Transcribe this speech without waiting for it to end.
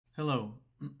Hello,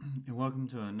 and welcome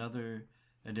to another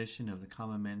edition of the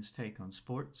Common Man's Take on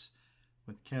Sports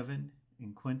with Kevin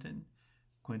and Quentin.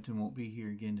 Quentin won't be here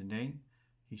again today.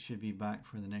 He should be back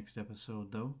for the next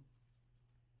episode, though.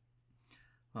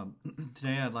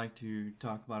 Today, I'd like to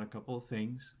talk about a couple of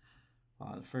things.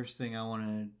 The first thing I want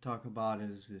to talk about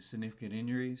is the significant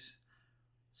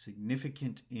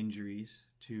injuries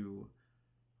to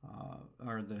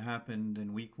that happened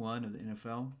in Week 1 of the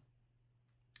NFL.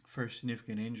 First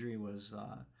significant injury was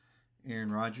Aaron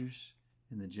Rodgers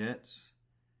in the Jets.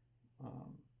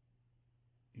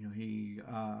 He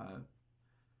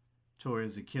tore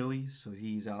his Achilles, so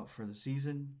he's out for the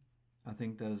season. I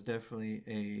think that is definitely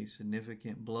a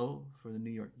significant blow for the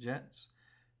New York Jets.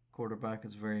 Quarterback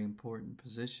is a very important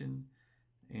position,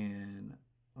 and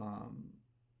I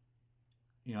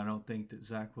don't think that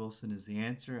Zach Wilson is the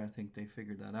answer. I think they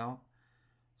figured that out.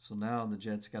 So now the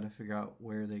Jets got to figure out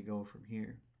where they go from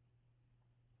here.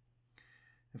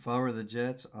 If I were the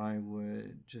Jets, I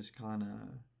would just kind of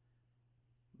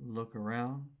look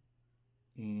around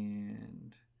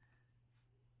and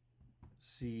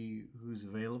see who's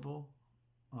available,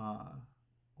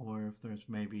 or if there's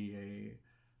maybe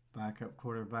a backup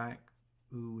quarterback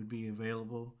who would be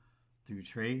available through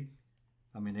trade.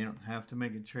 I mean, they don't have to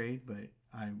make a trade, but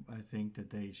I think that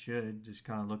they should just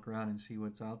kind of look around and see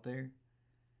what's out there.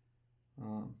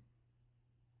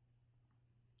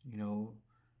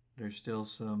 There's still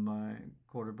some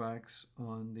quarterbacks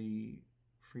on the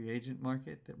free agent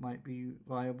market that might be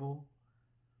viable.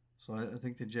 So I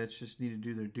think the Jets just need to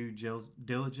do their due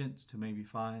diligence to maybe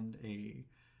find a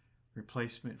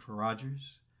replacement for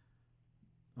Rodgers.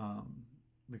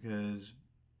 Because,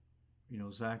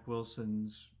 Zach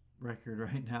Wilson's record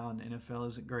right now in the NFL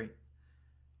isn't great.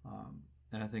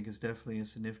 And I think it's definitely a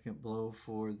significant blow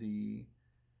for the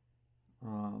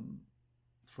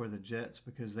Jets,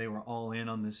 because they were all in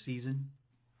on this season.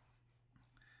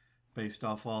 Based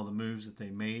off all the moves that they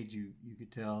made, you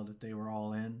could tell that they were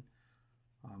all in.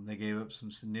 They gave up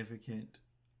some significant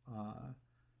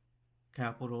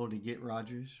capital to get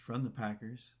Rodgers from the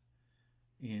Packers.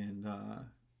 And,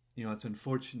 it's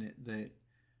unfortunate that,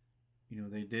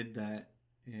 they did that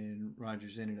and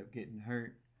Rodgers ended up getting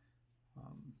hurt.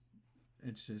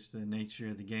 It's just the nature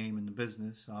of the game and the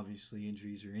business. Obviously,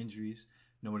 injuries are injuries.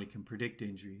 Nobody can predict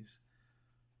injuries.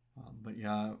 But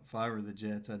yeah, if I were the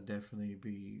Jets, I'd definitely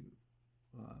be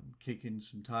kicking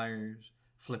some tires,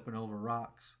 flipping over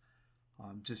rocks,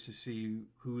 just to see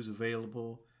who's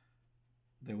available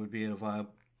that would be a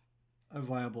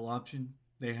viable option.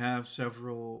 They have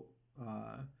several,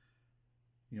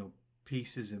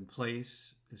 pieces in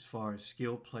place as far as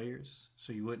skill players,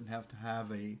 so you wouldn't have to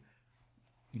have a,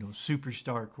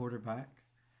 superstar quarterback.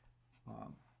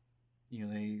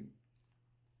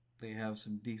 They have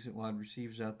some decent wide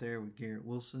receivers out there with Garrett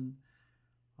Wilson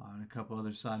and a couple other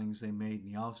signings they made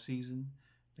in the offseason.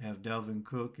 They have Dalvin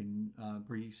Cook and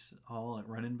Breece Hall at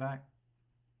running back.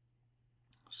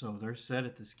 So they're set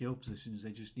at the skill positions.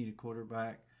 They just need a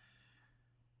quarterback.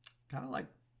 Kind of like,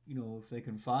 if they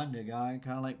can find a guy,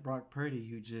 kind of like Brock Purdy,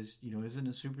 who just, isn't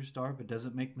a superstar but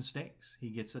doesn't make mistakes. He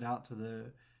gets it out to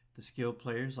the skill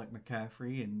players like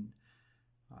McCaffrey and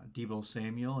Deebo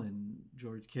Samuel and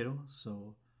George Kittle.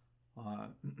 So,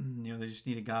 they just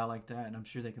need a guy like that, and I'm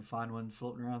sure they can find one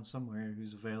floating around somewhere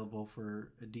who's available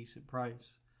for a decent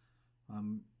price.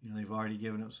 They've already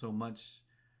given up so much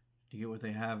to get what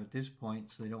they have at this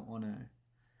point, so they don't want to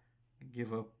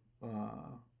give up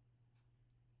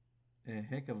a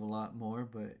heck of a lot more.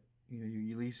 But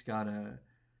you at least gotta,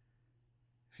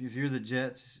 if you're the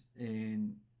Jets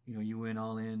and you went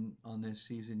all in on this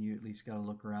season, you at least gotta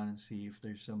look around and see if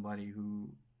there's somebody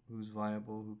who's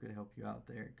viable, who could help you out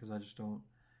there. Because I just don't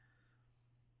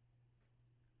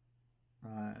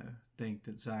think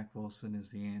that Zach Wilson is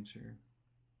the answer.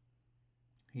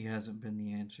 He hasn't been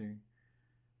the answer.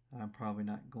 I'm probably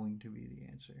not going to be the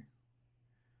answer.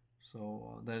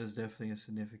 So that is definitely a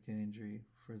significant injury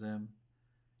for them.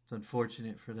 It's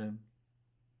unfortunate for them.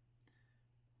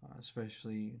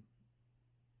 Especially,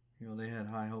 they had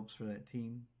high hopes for that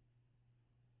team.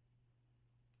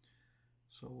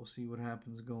 So we'll see what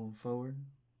happens going forward.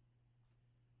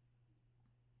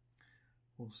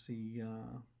 We'll see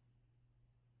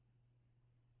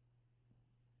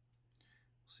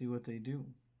what they do.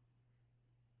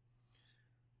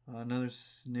 Another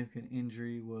significant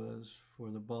injury was for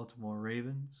the Baltimore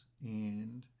Ravens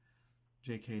and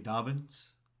J.K.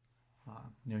 Dobbins.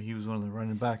 He was one of the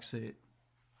running backs that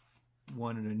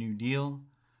wanted a new deal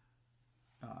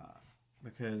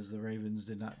because the Ravens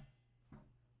did not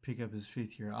pick up his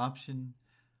fifth-year option.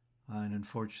 And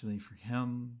unfortunately for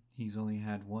him, he's only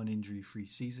had one injury-free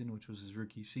season, which was his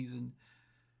rookie season.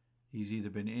 He's either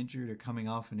been injured or coming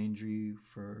off an injury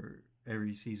for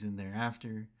every season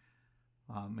thereafter.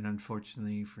 And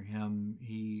unfortunately for him,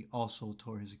 he also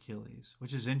tore his Achilles,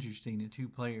 which is interesting that two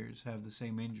players have the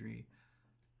same injury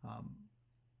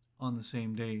on the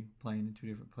same day playing in two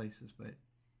different places. But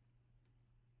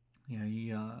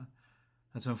yeah,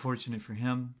 that's unfortunate for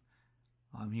him.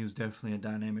 He was definitely a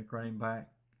dynamic running back.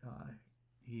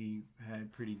 He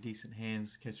had pretty decent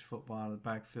hands to catch football out of the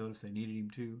backfield if they needed him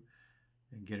to,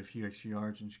 and get a few extra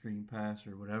yards and screen pass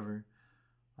or whatever.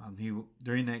 He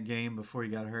during that game before he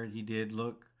got hurt, he did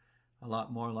look a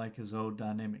lot more like his old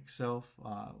dynamic self,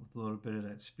 with a little bit of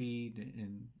that speed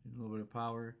and a little bit of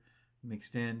power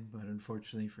mixed in. But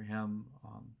unfortunately for him,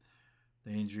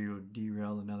 the injury would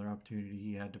derail another opportunity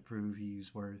he had to prove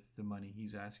he's worth the money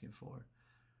he's asking for.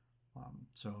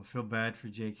 So I feel bad for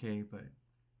JK, but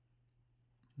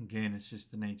again, it's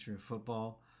just the nature of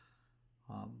football.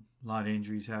 A lot of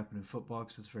injuries happen in football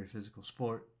because it's a very physical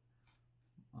sport.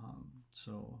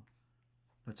 So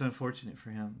that's unfortunate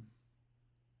for him.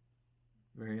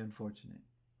 Very unfortunate.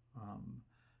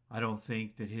 I don't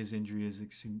think that his injury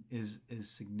is as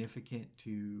significant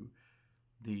to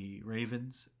the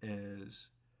Ravens as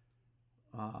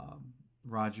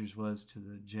Rodgers was to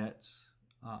the Jets.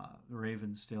 The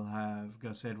Ravens still have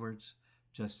Gus Edwards,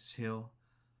 Justice Hill,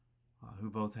 who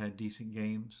both had decent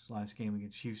games. Last game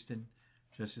against Houston,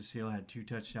 Justice Hill had 2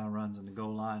 touchdown runs on the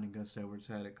goal line, and Gus Edwards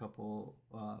had a couple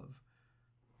of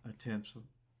attempts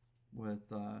with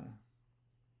some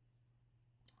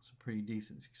pretty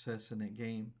decent success in that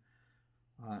game.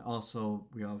 Also,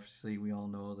 we all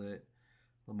know that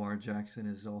Lamar Jackson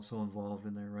is also involved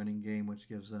in their running game, which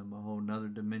gives them a whole nother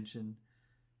dimension.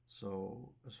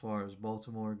 So as far as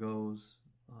Baltimore goes,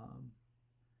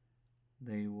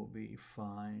 they will be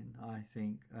fine. I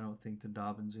don't think the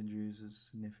Dobbins injury is as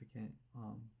significant.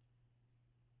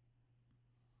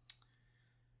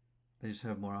 They just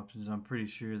have more options. I'm pretty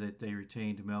sure that they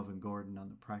retained Melvin Gordon on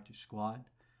the practice squad,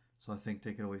 so I think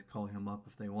they could always call him up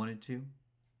if they wanted to.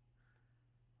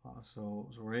 So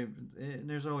Ravens, and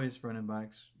there's always running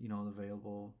backs,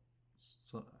 available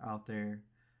out there.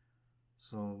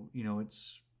 So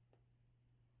it's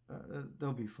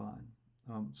they'll be fine.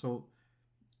 So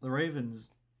the Ravens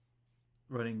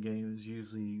running game is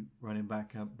usually running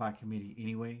back up by committee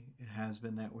anyway. It has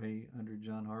been that way under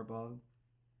John Harbaugh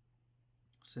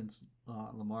since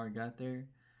Lamar got there.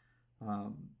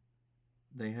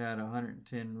 They had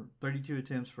 32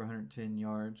 attempts for 110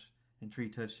 yards and 3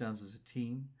 touchdowns as a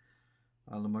team.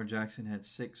 Lamar Jackson had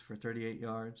 6 for 38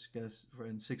 yards,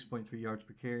 and 6.3 yards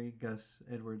per carry. Gus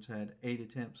Edwards had 8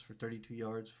 attempts for 32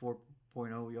 yards,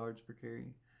 4.0 yards per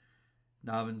carry.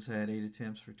 Dobbins had 8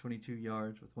 attempts for 22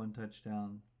 yards with 1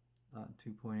 touchdown,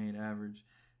 2.8 average.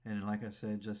 And like I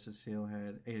said, Justice Hill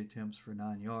had 8 attempts for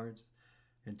 9 yards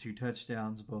and 2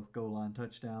 touchdowns, both goal line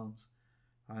touchdowns.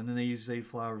 And then they used Zay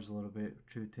Flowers a little bit,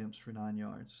 2 attempts for 9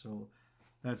 yards. So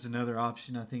that's another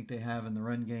option I think they have in the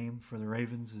run game for the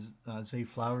Ravens is Zay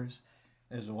Flowers.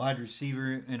 As a wide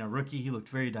receiver and a rookie, he looked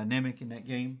very dynamic in that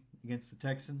game against the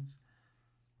Texans.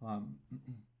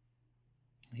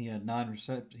 He had 9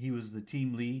 receptions. He was the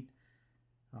team lead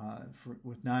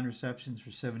with 9 receptions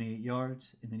for 78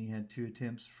 yards, and then he had 2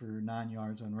 attempts for 9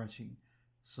 yards on rushing.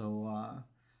 So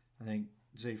I think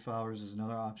Zay Flowers is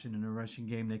another option in a rushing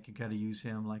game. They could kind of use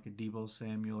him like a Deebo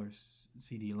Samuel or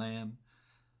CeeDee Lamb.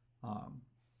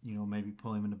 Maybe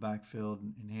pull him in the backfield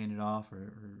and hand it off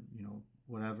or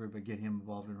whatever, but get him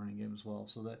involved in the running game as well.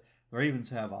 So that the Ravens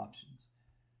have options.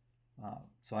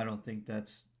 So I don't think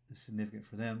that's significant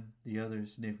for them. The other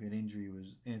significant injury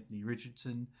was Anthony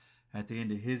Richardson. At the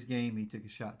end of his game, he took a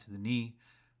shot to the knee,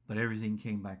 but everything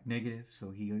came back negative,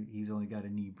 so he's only got a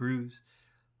knee bruise.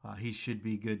 He should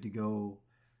be good to go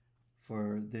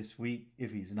for this week.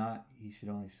 If he's not, he should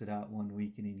only sit out 1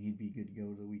 week, and then he'd be good to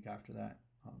go the week after that.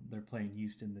 They're playing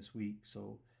Houston this week,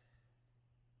 so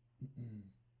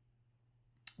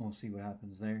we'll see what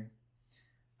happens there.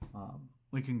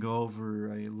 We can go over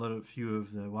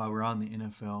while we're on the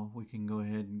NFL, we can go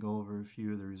ahead and go over a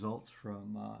few of the results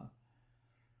from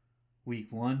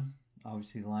week 1.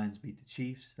 Obviously, the Lions beat the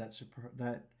Chiefs. It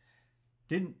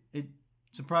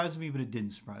surprised me, but it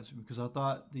didn't surprise me because I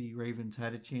thought the Ravens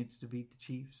had a chance to beat the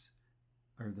Chiefs,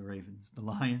 the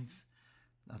Lions.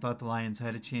 I thought the Lions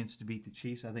had a chance to beat the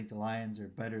Chiefs. I think the Lions are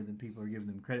better than people are giving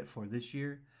them credit for this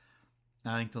year.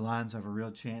 I think the Lions have a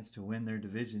real chance to win their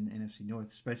division, NFC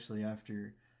North, especially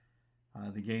after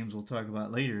the games we'll talk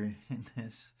about later in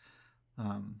this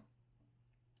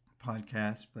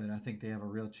podcast. But I think they have a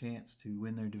real chance to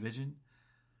win their division.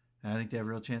 And I think they have a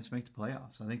real chance to make the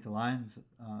playoffs. I think the Lions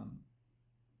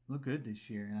look good this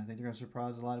year, and I think they're going to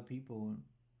surprise a lot of people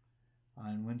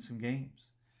and win some games.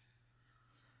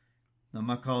 Now,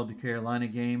 my call the Carolina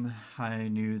game, I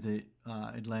knew that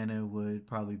Atlanta would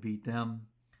probably beat them.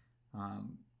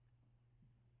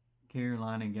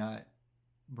 Carolina got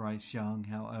Bryce Young.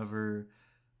 However,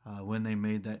 when they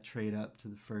made that trade up to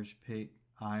the first pick,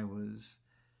 I was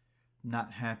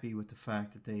not happy with the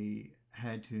fact that they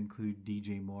had to include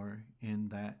DJ Moore in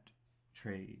that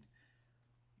trade.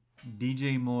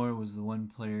 DJ Moore was the one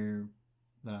player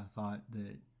that I thought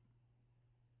that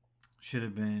should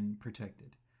have been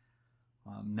protected.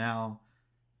 Now,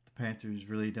 the Panthers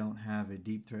really don't have a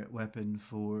deep threat weapon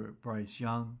for Bryce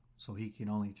Young, so he can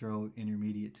only throw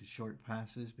intermediate to short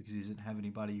passes because he doesn't have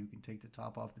anybody who can take the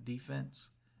top off the defense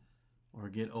or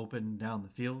get open down the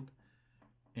field.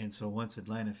 And so once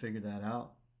Atlanta figured that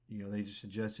out, they just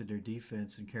adjusted their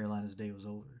defense and Carolina's day was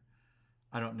over.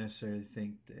 I don't necessarily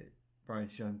think that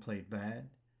Bryce Young played bad.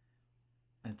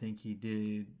 I think he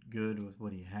did good with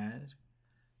what he had.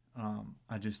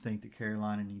 I just think that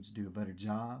Carolina needs to do a better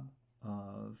job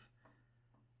of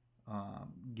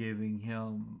giving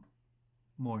him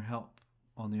more help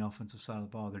on the offensive side of the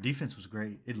ball. Their defense was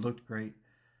great. It looked great.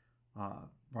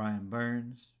 Brian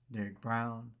Burns, Derek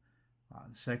Brown,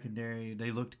 the secondary,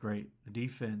 they looked great. The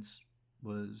defense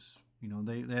was,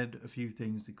 they had a few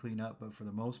things to clean up, but for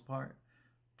the most part,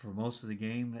 for most of the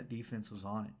game, that defense was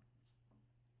on it.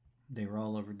 They were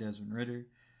all over Desmond Ridder.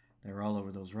 They were all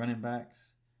over those running backs.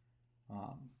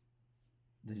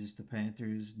 The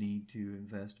Panthers need to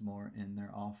invest more in their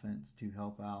offense to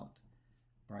help out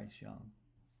Bryce Young.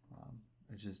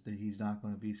 It's just that he's not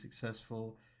going to be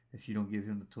successful if you don't give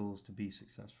him the tools to be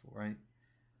successful, right?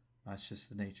 That's just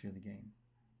the nature of the game.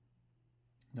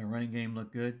 Their running game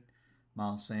looked good.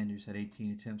 Miles Sanders had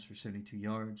 18 attempts for 72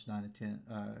 yards.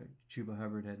 Chuba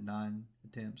Hubbard had 9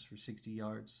 attempts for 60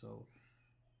 yards. So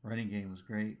running game was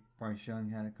great. Bryce Young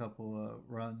had a couple of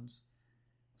runs.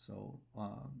 So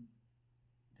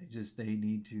they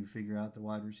need to figure out the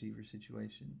wide receiver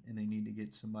situation, and they need to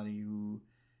get somebody who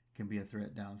can be a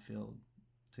threat downfield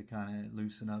to kind of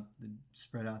loosen up,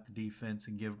 spread out the defense,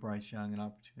 and give Bryce Young an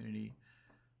opportunity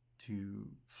to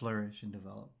flourish and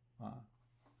develop.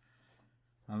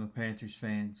 I'm a Panthers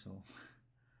fan, so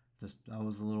I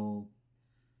was a little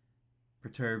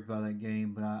perturbed by that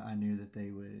game, but I knew that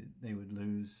they would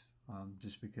lose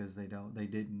just because they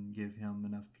didn't give him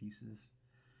enough pieces.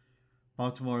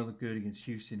 Baltimore looked good against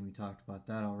Houston. We talked about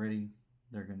that already.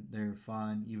 They're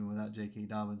fine even without J.K.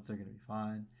 Dobbins. They're going to be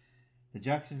fine. The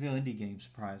Jacksonville Indy game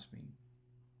surprised me.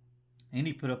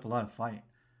 Indy put up a lot of fight.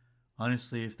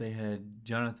 Honestly, if they had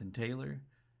Jonathan Taylor,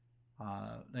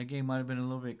 that game might have been a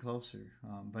little bit closer.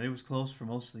 But it was close for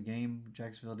most of the game.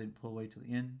 Jacksonville didn't pull away till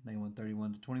the end. They won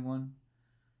 31-21.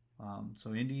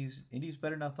 So Indy's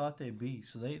better than I thought they'd be.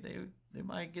 So they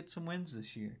might get some wins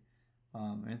this year.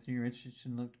 Anthony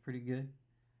Richardson looked pretty good.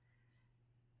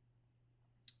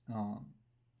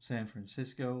 San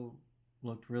Francisco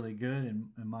looked really good. In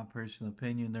my personal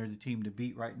opinion, they're the team to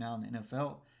beat right now in the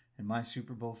NFL and my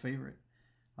Super Bowl favorite.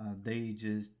 They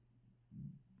just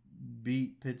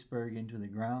beat Pittsburgh into the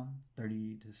ground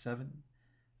 30-7.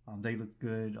 They looked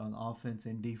good on the offense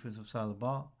and defensive side of the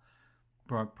ball.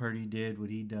 Brock Purdy did what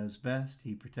he does best.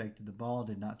 He protected the ball,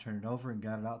 did not turn it over, and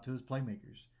got it out to his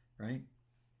playmakers, right?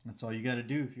 That's all you got to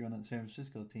do if you're on that San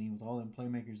Francisco team with all them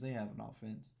playmakers they have in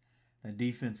offense. That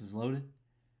defense is loaded,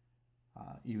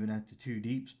 even at the 2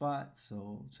 deep spot.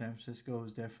 So San Francisco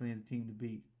is definitely the team to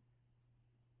beat.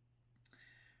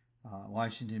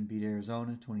 Washington beat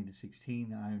Arizona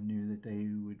 20-16. I knew that they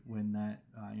would win that.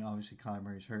 Obviously, Kyler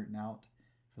Murray's hurting out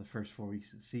for the first 4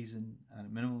 weeks of the season at a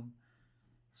minimum.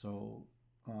 So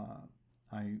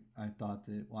I thought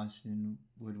that Washington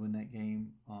would win that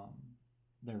game.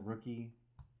 Their rookie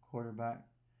quarterback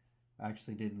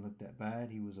actually didn't look that bad.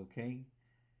 He was okay.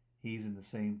 He's in the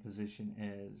same position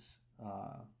as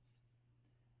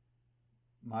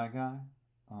my guy,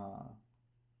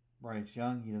 Bryce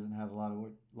Young. He doesn't have a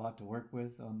lot to work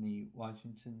with on the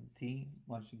Washington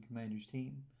Commanders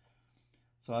team.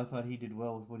 So I thought he did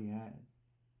well with what he had.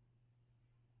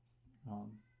 I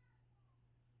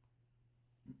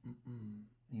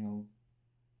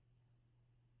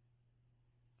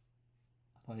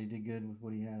thought he did good with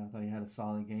what he had. I thought he had a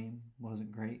solid game.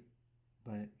 Wasn't great,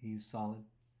 but he's solid.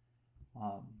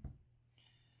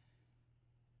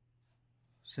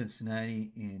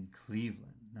 Cincinnati and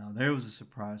Cleveland. Now, there was a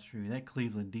surprise for me. That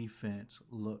Cleveland defense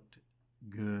looked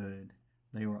good.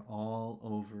 They were all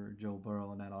over Joe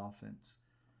Burrow in that offense.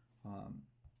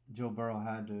 Joe Burrow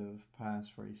had to have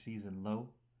passed for a season low.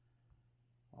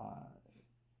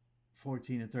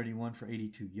 14 of 31 for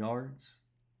 82 yards.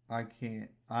 I'd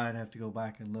have to go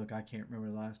back and look. I can't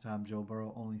remember the last time Joe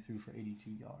Burrow only threw for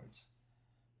 82 yards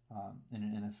in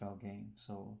an NFL game.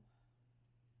 So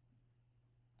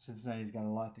Cincinnati's got a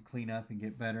lot to clean up and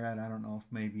get better at. I don't know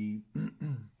if maybe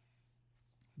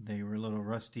they were a little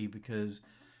rusty because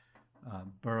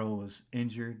Burrow was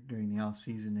injured during the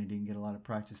offseason. They didn't get a lot of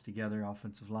practice together,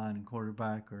 offensive line and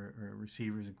quarterback, or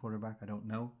receivers and quarterback. I don't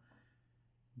know.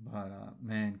 But,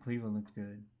 man, Cleveland looked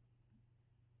good.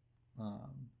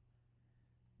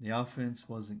 The offense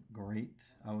wasn't great.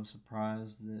 I was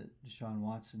surprised that Deshaun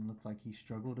Watson looked like he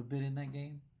struggled a bit in that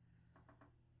game.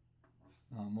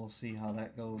 We'll see how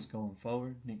that goes going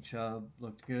forward. Nick Chubb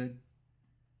looked good.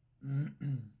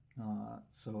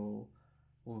 So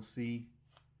we'll see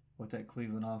what that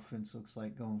Cleveland offense looks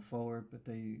like going forward, but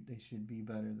they should be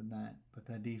better than that. But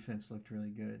that defense looked really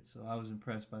good, so I was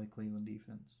impressed by the Cleveland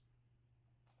defense.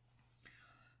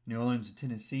 New Orleans and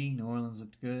Tennessee. New Orleans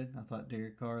looked good. I thought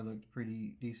Derek Carr looked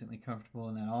pretty decently comfortable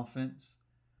in that offense.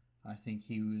 I think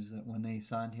he was, when they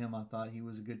signed him, I thought he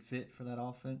was a good fit for that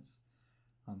offense.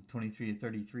 23 of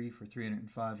 33 for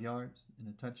 305 yards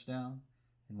and a touchdown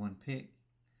and one pick.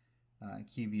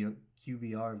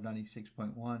 QBR of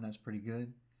 96.1. That's pretty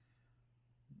good.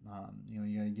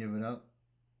 You got to give it up.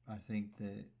 I think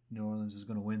that New Orleans is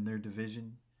going to win their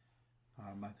division.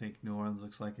 I think New Orleans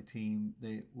looks like a team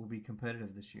that will be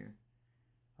competitive this year,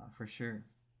 for sure.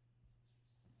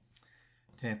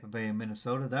 Tampa Bay and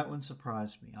Minnesota, that one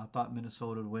surprised me. I thought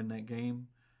Minnesota would win that game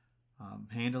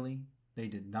handily. They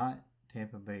did not.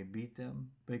 Tampa Bay beat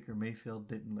them. Baker Mayfield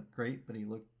didn't look great, but he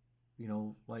looked,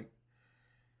 like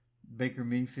Baker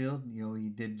Mayfield. He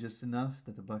did just enough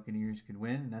that the Buccaneers could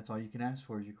win, and that's all you can ask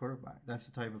for is your quarterback. That's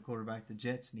the type of quarterback the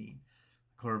Jets need.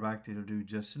 A quarterback that'll do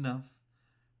just enough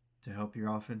to help your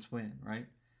offense win, right?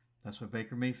 That's what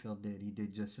Baker Mayfield did. He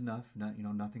did just enough.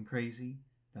 Nothing crazy,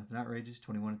 nothing outrageous.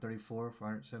 21 of 34 for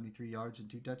 173 yards and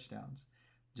 2 touchdowns.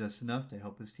 Just enough to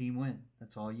help his team win.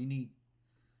 That's all you need.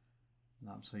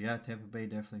 So yeah, Tampa Bay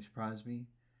definitely surprised me.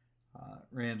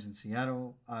 Rams in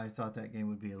Seattle, I thought that game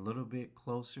would be a little bit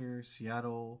closer.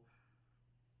 Seattle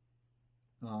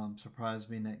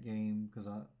surprised me in that game because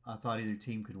I thought either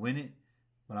team could win it,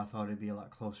 but I thought it'd be a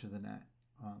lot closer than that.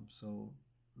 So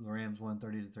the Rams won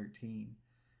 30-13.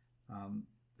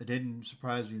 It didn't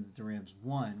surprise me that the Rams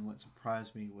won. What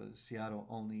surprised me was Seattle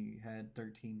only had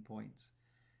 13 points.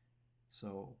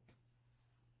 So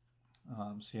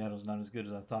Seattle's not as good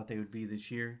as I thought they would be this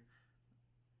year.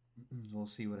 We'll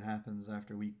see what happens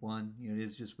after week 1. It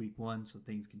is just week 1, so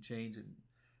things can change and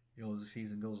as the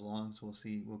season goes along. So we'll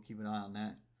see. We'll keep an eye on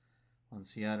that, on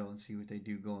Seattle, and see what they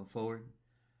do going forward.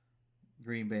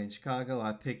 Green Bay and Chicago,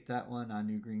 I picked that one. I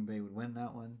knew Green Bay would win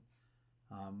that one.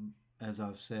 As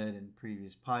I've said in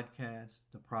previous podcasts,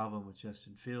 the problem with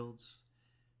Justin Fields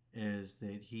is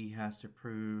that he has to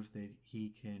prove that he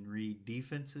can read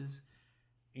defenses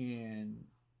and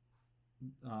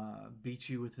beat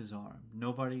you with his arm.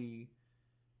 Anybody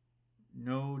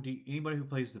who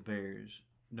plays the Bears,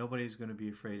 nobody's going to be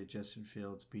afraid of Justin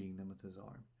Fields beating them with his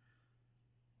arm.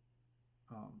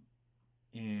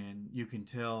 And you can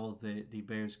tell that the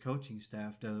Bears coaching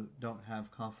staff don't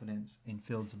have confidence in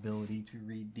Fields' ability to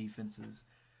read defenses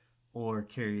or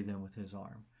carry them with his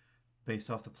arm. Based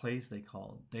off the plays they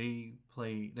called. They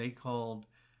called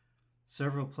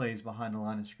several plays behind the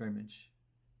line of scrimmage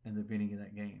in the beginning of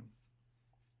that game.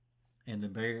 And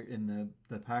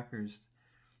the Packers,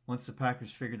 once the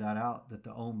Packers figured that out, that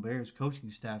the own Bears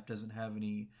coaching staff doesn't have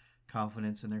any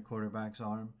confidence in their quarterback's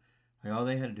arm, all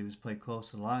they had to do was play close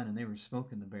to the line, and they were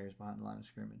smoking the Bears behind the line of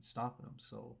scrimmage, stopping them.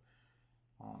 So,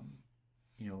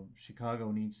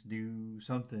 Chicago needs to do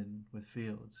something with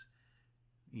Fields.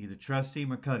 Either trust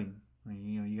him or cut him.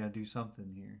 You got to do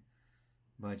something here.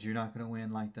 But you're not going to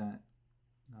win like that.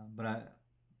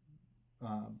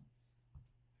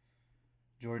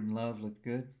 Jordan Love looked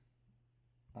good.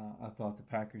 I thought the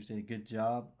Packers did a good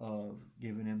job of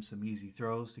giving him some easy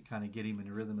throws to kind of get him in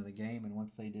the rhythm of the game. And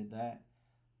once they did that,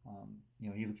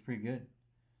 he looked pretty good.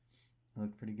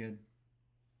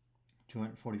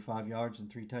 245 yards and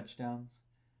 3 touchdowns.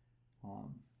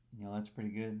 That's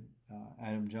pretty good.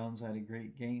 Adam Jones had a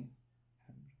great game.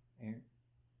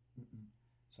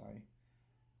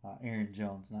 Aaron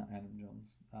Jones, not Adam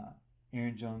Jones.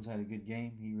 Aaron Jones had a good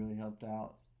game. He really helped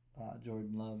out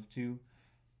Jordan Love too.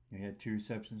 He had 2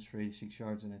 receptions for 86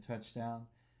 yards and a touchdown.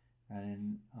 And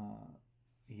then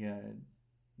he had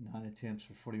 9 attempts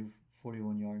for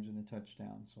 41 yards and a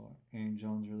touchdown. So Aaron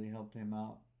Jones really helped him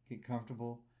out get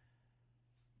comfortable.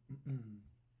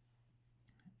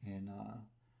 And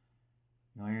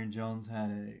Aaron Jones had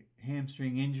a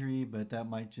hamstring injury, but that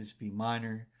might just be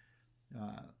minor.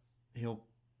 Uh,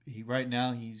 right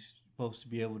now he's supposed to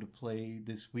be able to play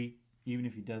this week. Even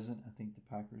if he doesn't, I think the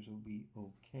Packers will be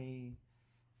okay.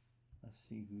 Let's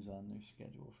see who's on their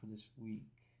schedule for this week.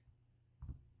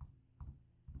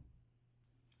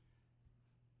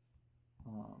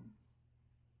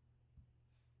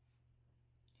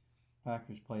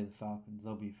 Packers play the Falcons.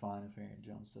 They'll be fine if Aaron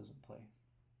Jones doesn't play.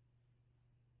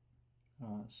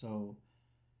 So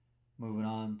moving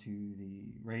on to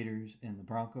the Raiders and the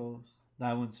Broncos.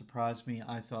 That one surprised me.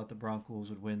 I thought the Broncos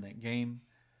would win that game.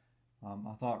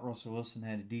 I thought Russell Wilson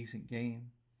had a decent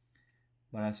game,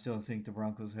 but I still think the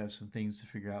Broncos have some things to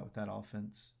figure out with that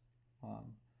offense.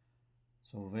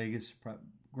 So Vegas,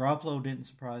 Garoppolo didn't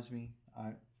surprise me.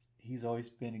 He's always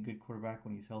been a good quarterback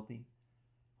when he's healthy.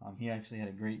 He actually had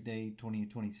a great day,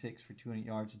 20-26 for 200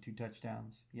 yards and 2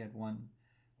 touchdowns. He had one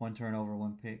turnover,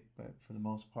 1 pick, but for the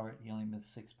most part, he only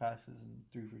missed 6 passes and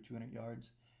threw for 200 yards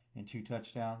and 2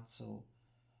 touchdowns. So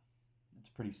it's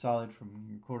pretty solid from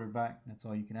your quarterback. That's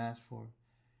all you can ask for.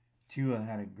 Tua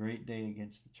had a great day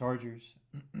against the Chargers.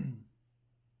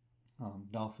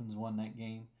 Dolphins won that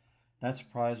game. That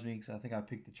surprised me because I think I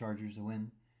picked the Chargers to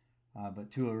win.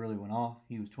 But Tua really went off.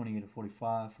 He was 28 of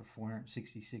 45 for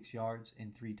 466 yards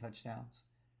and 3 touchdowns.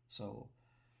 So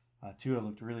Tua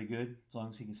looked really good as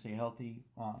long as he can stay healthy.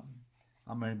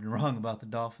 I might have been wrong about the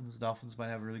Dolphins. The Dolphins might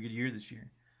have a really good year this year.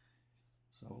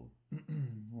 So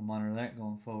we'll monitor that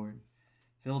going forward.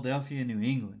 Philadelphia, New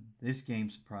England. This game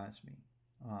surprised me.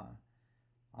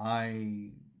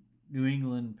 New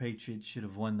England Patriots should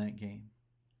have won that game.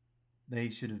 They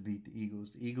should have beat the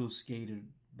Eagles. The Eagles skated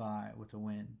by with a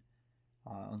win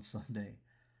on Sunday.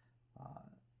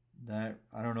 That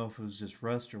I don't know if it was just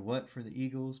rust or what for the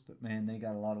Eagles, but man, they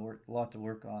got a lot to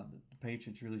work on. The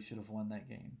Patriots really should have won that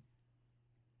game.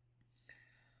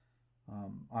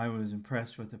 I was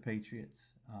impressed with the Patriots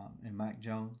and Mac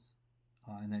Jones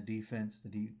and that defense.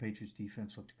 The Patriots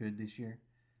defense looked good this year,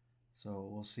 so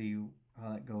we'll see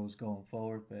how that goes going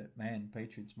forward. But man,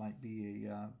 Patriots might be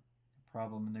a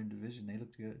problem in their division. They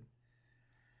looked good.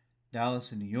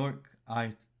 Dallas and New York.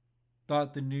 I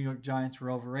thought the New York Giants were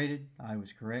overrated. I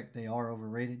was correct. They are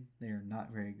overrated. They are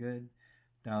not very good.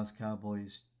 Dallas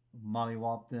Cowboys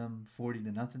mollywopped them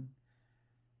 40-0.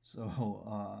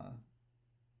 So,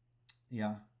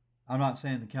 yeah. I'm not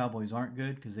saying the Cowboys aren't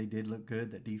good because they did look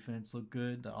good. The defense looked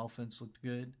good. The offense looked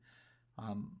good.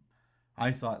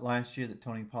 I thought last year that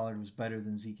Tony Pollard was better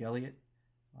than Zeke Elliott.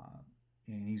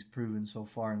 And he's proven so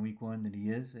far in week 1 that he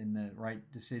is. And the right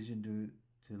decision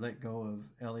to let go of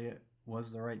Elliott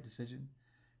was the right decision.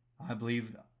 I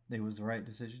believe it was the right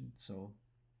decision. So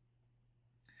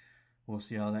we'll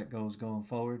see how that goes going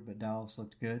forward. But Dallas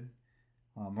looked good.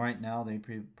 Right now, they'd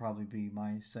probably be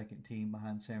my second team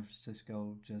behind San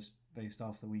Francisco just based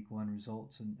off the week 1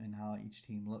 results and how each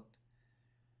team looked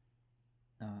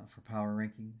for power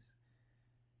rankings.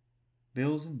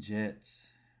 Bills and Jets.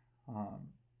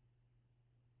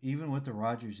 Even with the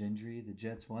Rodgers injury, the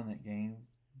Jets won that game,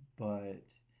 but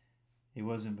it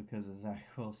wasn't because of Zach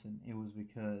Wilson. It was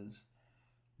because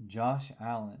Josh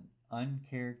Allen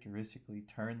uncharacteristically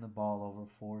turned the ball over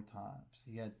 4 times.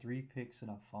 He had 3 picks and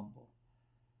a fumble.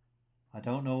 I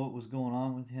don't know what was going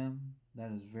on with him.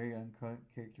 That is very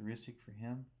uncharacteristic for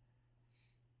him.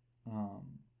 I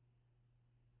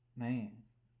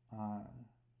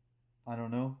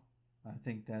don't know. I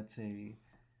think that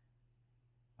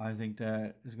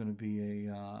is going to be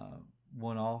a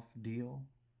one-off deal.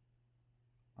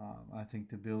 I think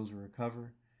the Bills will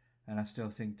recover, and I still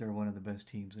think they're one of the best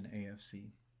teams in the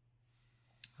AFC.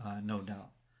 No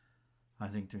doubt. I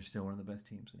think they're still one of the best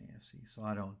teams in the AFC. So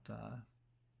I don't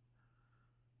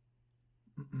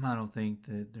think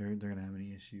that they're going to have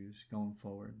any issues going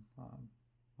forward.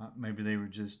 Maybe they were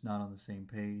just not on the same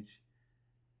page.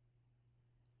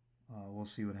 We'll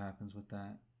see what happens with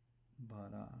that,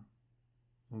 but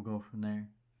we'll go from there.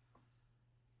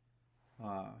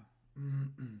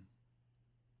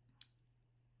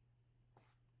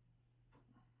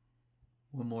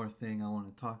 One more thing I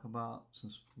want to talk about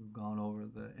since we've gone over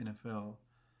the NFL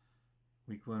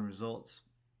Week 1 results.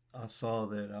 I saw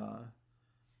that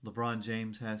LeBron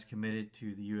James has committed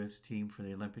to the U.S. team for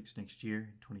the Olympics next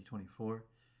year, 2024.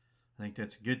 I think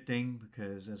that's a good thing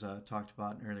because, as I talked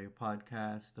about in earlier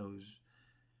podcasts,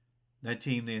 that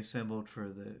team they assembled for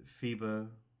the FIBA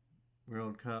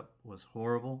World Cup was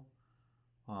horrible.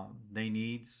 They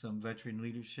need some veteran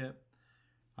leadership.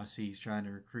 I see he's trying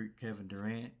to recruit Kevin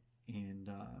Durant and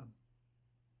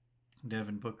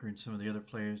Devin Booker and some of the other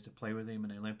players to play with him in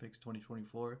the Olympics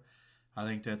 2024. I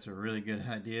think that's a really good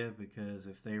idea, because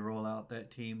if they roll out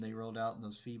that team they rolled out in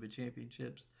those FIBA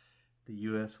championships, the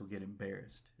U.S. will get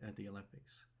embarrassed at the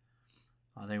Olympics.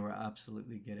 They will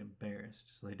absolutely get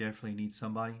embarrassed. So they definitely need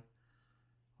somebody.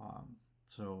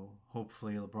 So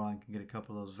hopefully LeBron can get a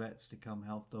couple of those vets to come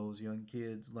help those young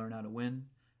kids learn how to win,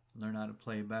 learn how to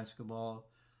play basketball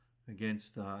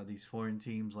against these foreign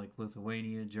teams like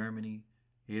Lithuania, Germany,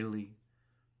 Italy,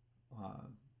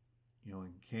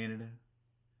 in Canada.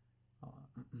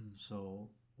 So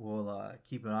we'll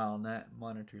keep an eye on that,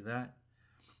 monitor that.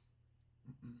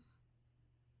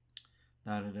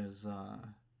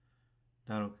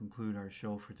 That'll conclude our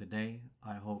show for today.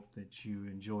 I hope that you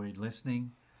enjoyed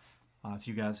listening. If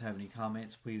you guys have any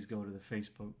comments, please go to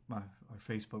our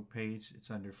Facebook page.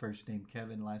 It's under first name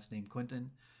Kevin, last name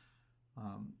Quentin,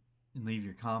 and leave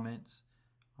your comments,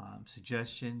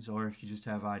 suggestions, or if you just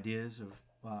have ideas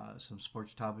of some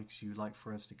sports topics you'd like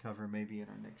for us to cover maybe in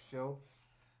our next show,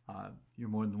 you're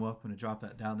more than welcome to drop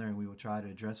that down there, and we will try to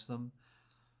address them.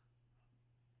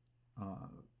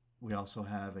 We also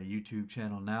have a YouTube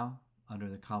channel now under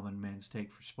the Common Man's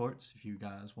Take for Sports. If you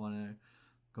guys want to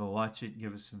go watch it,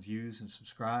 give us some views and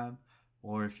subscribe.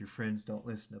 Or if your friends don't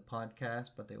listen to podcasts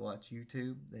but they watch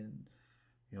YouTube, then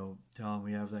tell them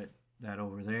we have that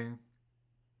over there.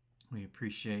 We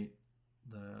appreciate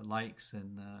the likes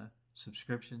and the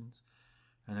subscriptions.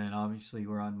 And then obviously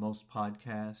we're on most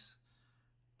podcast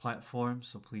platforms,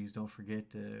 so please don't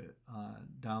forget to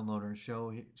download our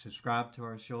show, subscribe to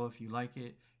our show if you like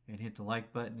it, and hit the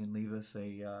like button and leave us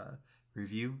a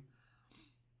review.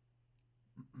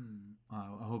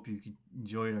 I hope you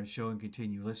enjoyed our show and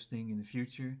continue listening in the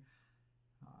future.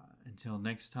 Until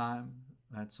next time,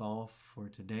 that's all for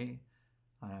today.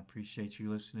 I appreciate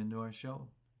you listening to our show.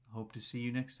 Hope to see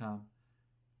you next time.